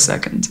always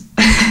second.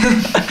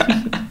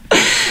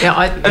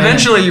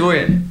 Eventually you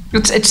win.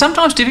 It's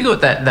sometimes difficult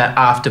that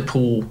after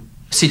pool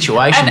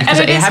situation because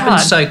it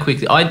happens so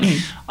quickly. I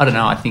don't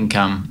know. I think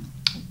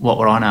what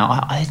would I know?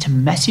 It's a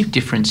massive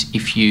difference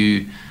if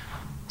you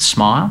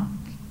smile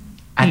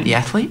at the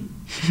athlete.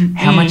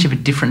 How much of a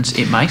difference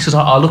it makes? Because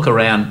I look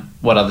around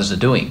what others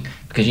are doing.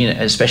 Because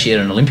especially at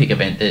an Olympic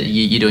event,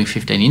 you're doing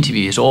 15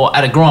 interviews, or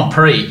at a Grand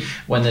Prix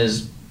when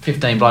there's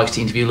 15 blokes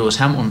to interview Lewis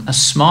Hamilton. A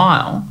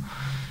smile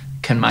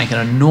can make an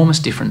enormous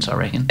difference, I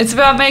reckon. It's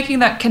about making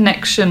that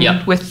connection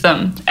with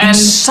them. In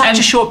such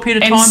a short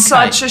period of time,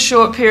 such a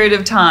short period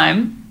of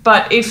time.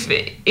 But if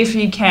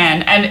you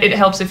can, and it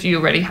helps if you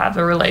already have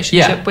a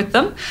relationship with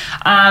them.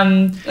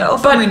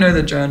 Often we know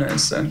the journos,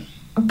 so.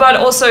 But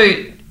also,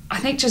 I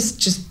think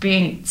just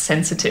being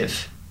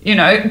sensitive.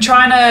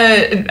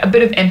 A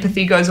bit of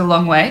empathy goes a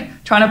long way.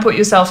 Trying to put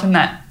yourself in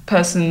that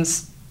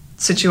person's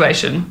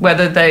situation,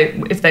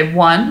 if they've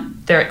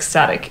won, they're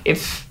ecstatic.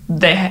 If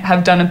they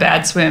have done a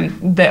bad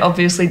swim, they're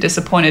obviously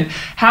disappointed.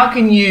 How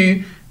can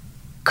you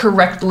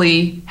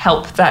correctly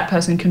help that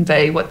person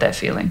convey what they're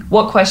feeling?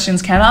 What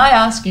questions can I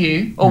ask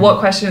you, or what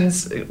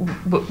questions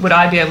would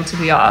I be able to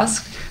be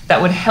asked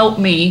that would help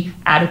me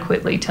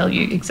adequately tell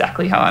you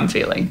exactly how I'm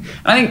feeling?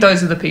 And I think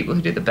those are the people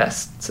who do the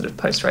best sort of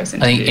post-race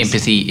interviews. I think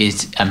empathy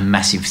is a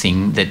massive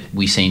thing that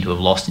we seem to have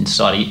lost in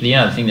society. The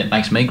other thing that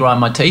makes me grind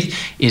my teeth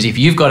is if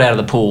you've got out of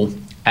the pool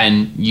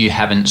and you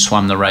haven't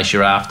swum the race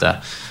you're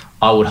after,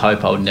 I would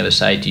hope I would never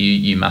say to you,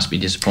 you must be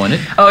disappointed.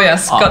 Oh,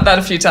 yes, got that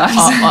a few times.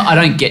 I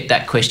don't get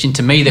that question.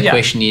 To me, the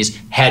question is,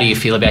 how do you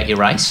feel about your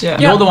race? Yeah.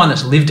 You're the one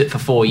that's lived it for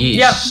 4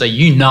 years, so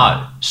you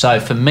know. So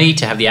for me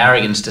to have the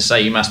arrogance to say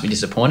you must be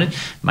disappointed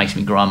makes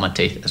me grind my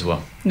teeth as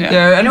well.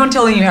 Yeah, anyone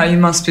telling you how you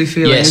must be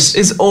feeling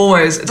is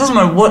always, it doesn't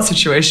matter what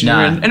situation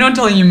you're in. Anyone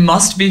telling you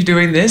must be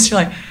doing this,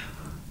 you're like,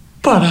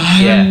 but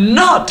I am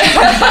not.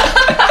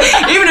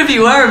 Even if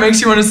you were, it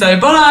makes you want to say,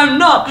 but I'm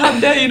not. How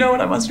dare you know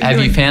what I must be doing?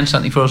 Have you found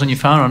something for us on your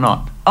phone or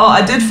not? Oh,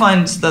 I did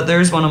find that there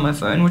is one on my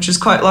phone, which is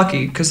quite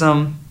lucky because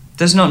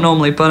there's not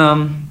normally,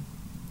 but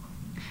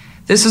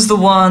this is the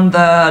one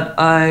that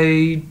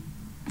I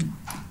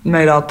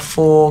made up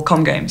for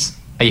Com Games.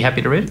 Are you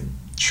happy to read it?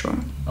 Sure.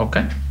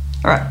 Okay.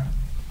 All right.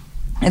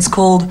 It's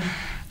called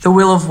The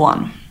Will of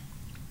One.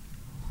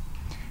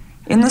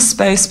 In the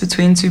space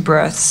between two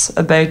breaths,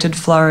 a bated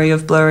flurry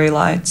of blurry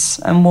lights,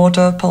 and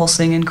water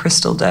pulsing in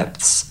crystal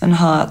depths, and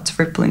heart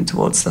rippling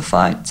towards the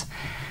fight.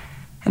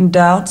 And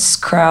doubts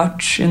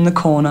crouch in the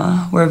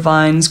corner, where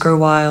vines grow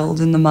wild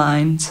in the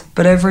mind,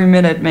 but every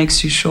minute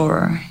makes you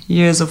surer,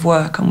 years of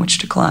work on which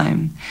to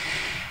climb.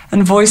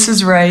 And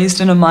voices raised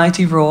in a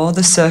mighty roar,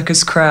 the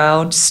circus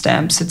crowd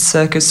stamps its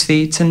circus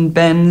feet, and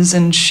bends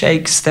and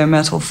shakes their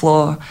metal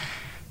floor,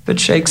 but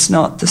shakes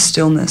not the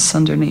stillness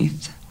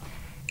underneath.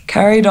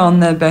 Carried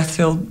on their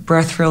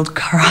breath-filled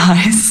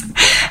cries,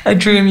 a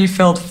dream you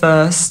felt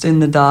first in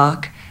the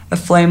dark, a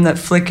flame that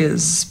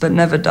flickers but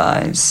never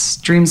dies.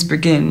 Dreams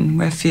begin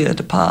where fear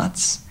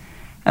departs,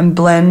 and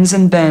blends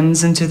and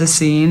bends into the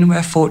scene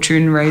where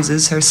fortune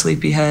raises her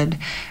sleepy head,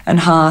 and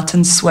heart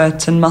and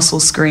sweat and muscle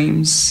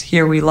screams.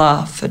 Here we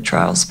laugh at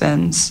trial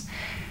spends.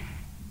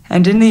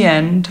 And in the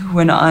end,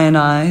 when iron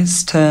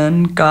eyes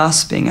turn,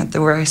 gasping at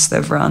the race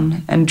they've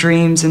run, and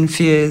dreams and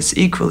fears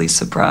equally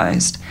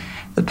surprised,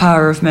 the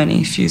power of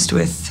many fused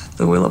with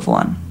the will of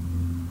one.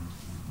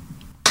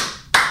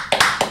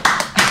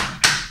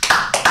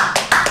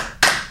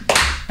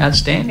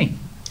 Outstanding.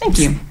 Thank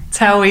you. It's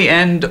how we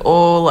end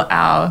all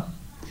our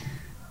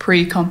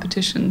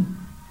pre-competition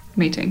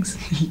meetings.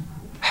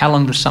 How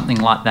long does something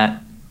like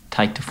that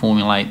take to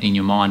formulate in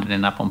your mind and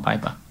end up on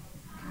paper?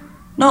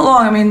 Not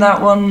long. I mean,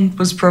 that one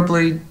was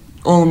probably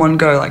all in one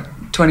go, like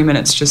 20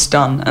 minutes just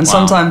done. And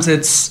sometimes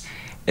it's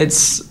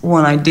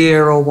one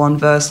idea or one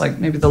verse, like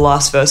maybe the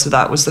last verse of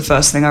that was the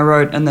first thing I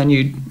wrote, and then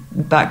you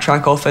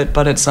backtrack off it.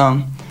 But it's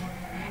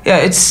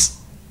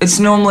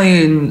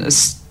normally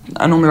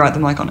I normally write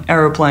them like on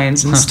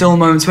aeroplanes and still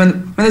moments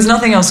when there's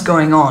nothing else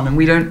going on, and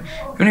we don't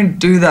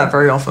do that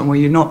very often, where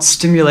you're not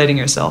stimulating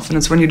yourself, and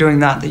it's when you're doing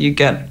that you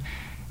get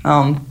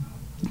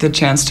the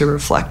chance to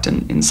reflect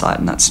and insight,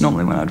 and that's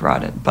normally when I'd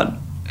write it. But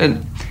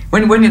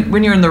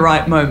when you're in the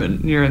right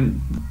moment, you're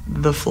in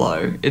the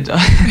flow. It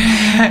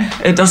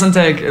doesn't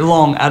take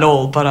long at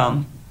all.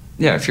 But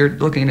if you're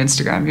looking at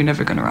Instagram, you're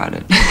never going to write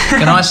it.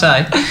 Can I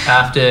say,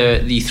 after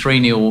the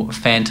 3-0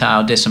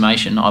 fantail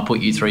decimation, I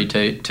put you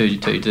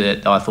 3-2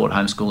 that I thought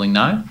homeschooling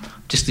no.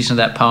 Just listen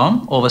to that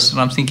poem. All of a sudden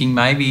I'm thinking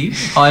maybe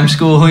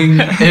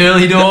homeschooling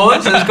early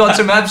doors has got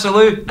some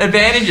absolute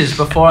advantages.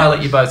 Before I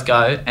let you both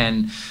go,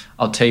 and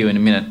I'll tell you in a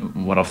minute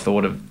what I've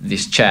thought of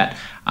this chat,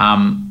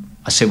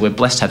 I said we're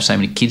blessed to have so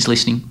many kids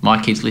listening.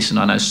 My kids listen.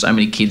 I know so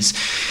many kids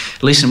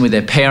listen with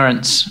their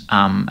parents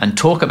and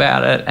talk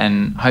about it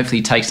and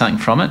hopefully take something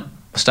from it.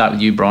 I'll start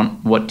with you,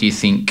 Bron. What do you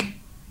think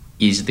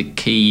is the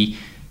key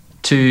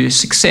to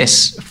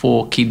success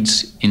for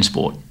kids in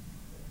sport?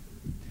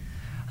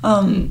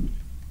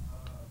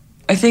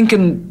 I think,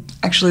 and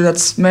actually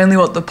that's mainly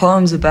what the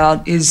poem's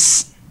about,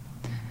 is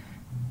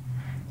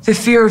the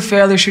fear of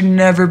failure should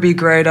never be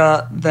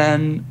greater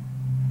than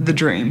the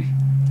dream.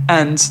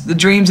 And the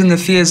dreams and the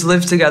fears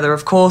live together,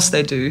 of course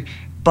they do,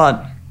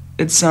 but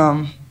it's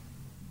never,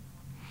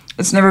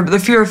 the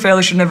fear of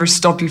failure should never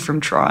stop you from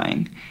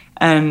trying.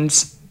 And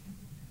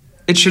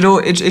it should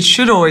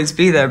always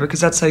be there,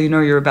 because that's how you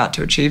know you're about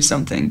to achieve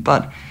something.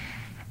 But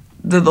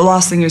the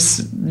last thing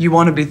is you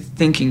want to be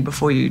thinking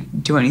before you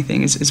do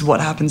anything is what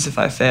happens if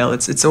I fail.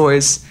 It's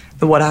always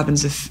the what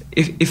happens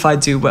if I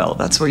do well.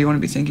 That's what you want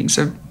to be thinking.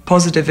 So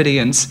positivity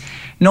and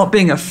not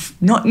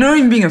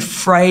even being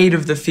afraid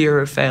of the fear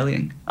of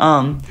failing,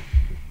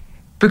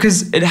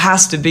 because it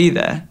has to be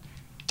there.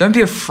 Don't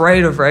be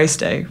afraid of race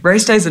day.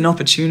 Race day is an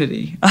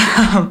opportunity.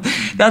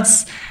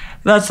 That's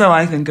how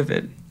I think of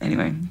it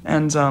anyway.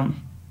 And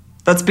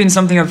that's been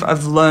something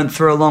I've learned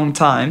for a long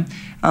time.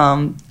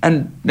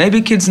 And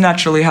maybe kids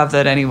naturally have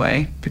that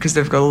anyway, because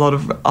they've got a lot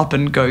of up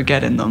and go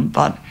get in them.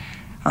 But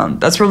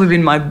that's probably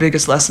been my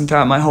biggest lesson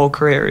throughout my whole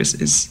career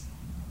is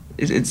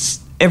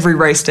every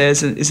race day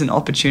is an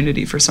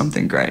opportunity for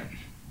something great.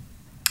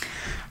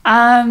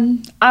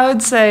 I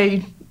would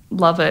say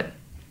love it.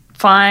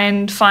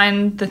 Find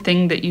the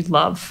thing that you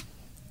love.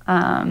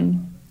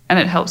 And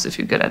it helps if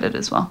you're good at it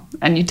as well.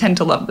 And you tend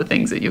to love the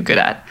things that you're good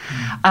at.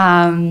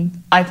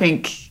 I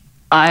think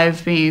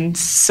I've been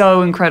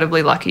so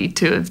incredibly lucky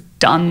to have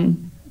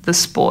done the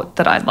sport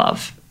that I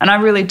love. And I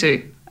really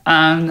do.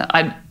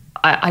 I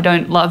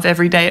don't love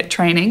every day at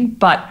training,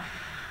 but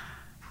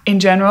in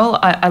general,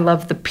 I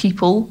love the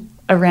people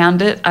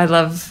around it. I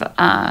love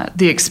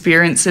the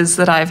experiences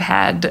that I've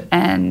had.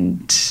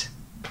 And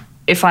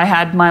if I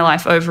had my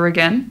life over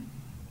again,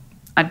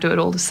 I'd do it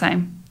all the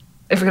same.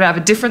 If I could have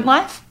a different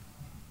life,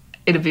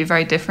 it'd be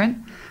very different.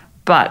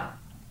 But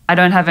I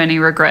don't have any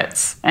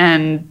regrets.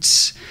 And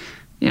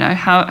you know,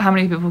 how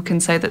many people can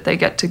say that they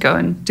get to go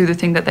and do the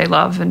thing that they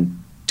love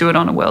and do it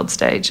on a world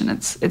stage? And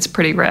it's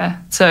pretty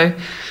rare. So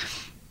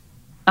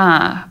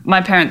our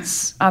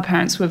parents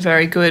were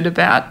very good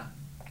about,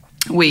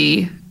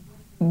 we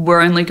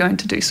were only going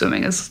to do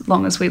swimming as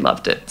long as we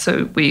loved it.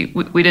 So we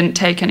didn't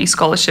take any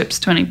scholarships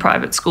to any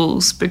private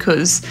schools,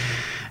 because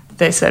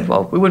they said,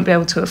 well, we wouldn't be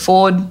able to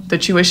afford the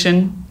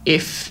tuition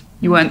if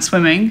you weren't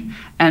swimming,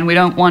 and we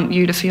don't want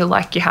you to feel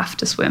like you have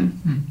to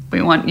swim.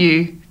 We want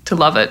you to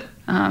love it.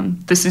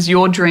 This is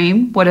your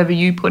dream. Whatever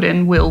you put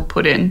in, we'll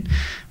put in.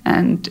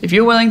 And if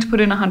you're willing to put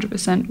in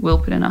 100%, we'll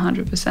put in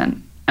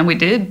 100%. And we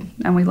did,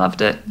 and we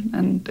loved it.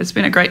 And it's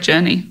been a great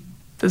journey.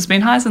 There's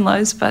been highs and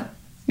lows, but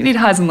you need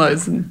highs and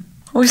lows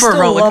for a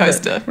roller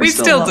coaster. We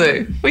still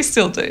do. We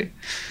still do.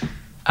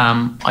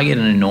 I get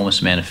an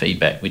enormous amount of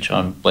feedback, which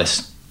I'm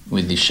blessed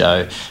with this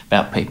show,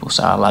 about people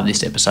say, I love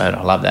this episode,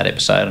 I love that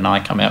episode. And I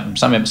come out from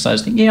some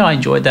episodes think, yeah, I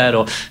enjoyed that,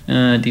 or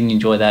didn't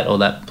enjoy that, or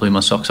that blew my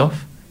socks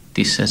off.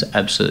 This has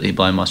absolutely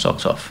blown my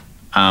socks off.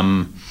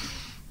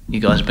 You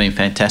guys have been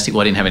fantastic.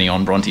 Well, I didn't have any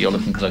on, Bronte. You're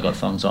looking because I got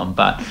thongs on.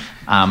 But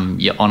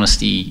your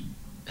honesty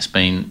has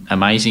been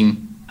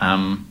amazing.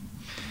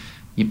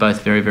 You're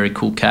both very, very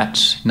cool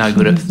cats. No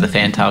good at the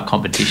fantail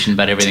competition,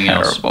 but everything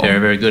else, very,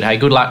 very good. Hey,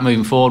 good luck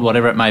moving forward,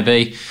 whatever it may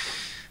be,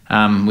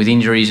 with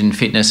injuries and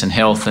fitness and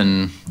health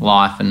and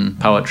life and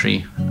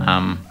poetry.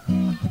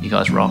 You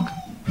guys rock.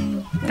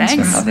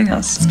 Thanks for having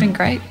us. It's been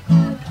great.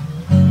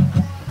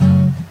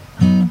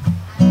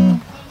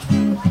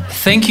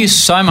 Thank you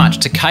so much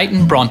to Cate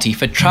and Bronte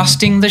for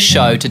trusting the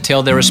show to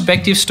tell their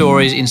respective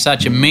stories in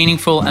such a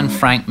meaningful and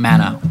frank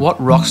manner. What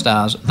rock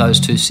stars those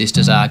two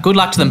sisters are. Good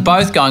luck to them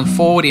both going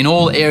forward in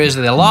all areas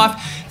of their life.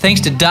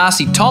 Thanks to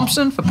Darcy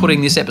Thompson for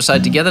putting this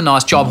episode together.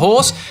 Nice job,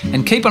 horse.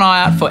 And keep an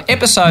eye out for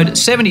episode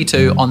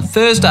 72 on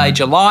Thursday,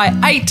 July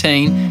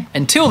 18.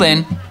 Until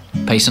then,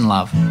 peace and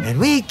love. And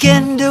we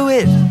can do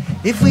it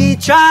if we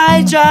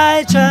try.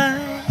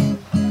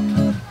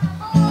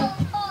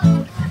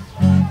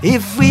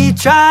 If we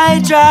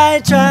try.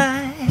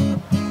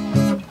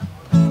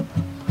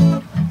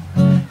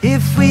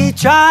 If we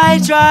try.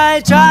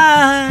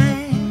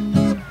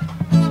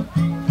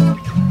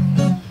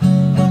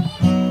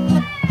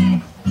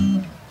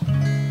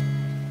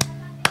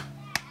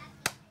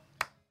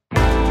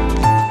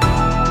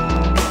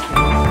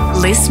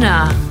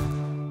 Listener.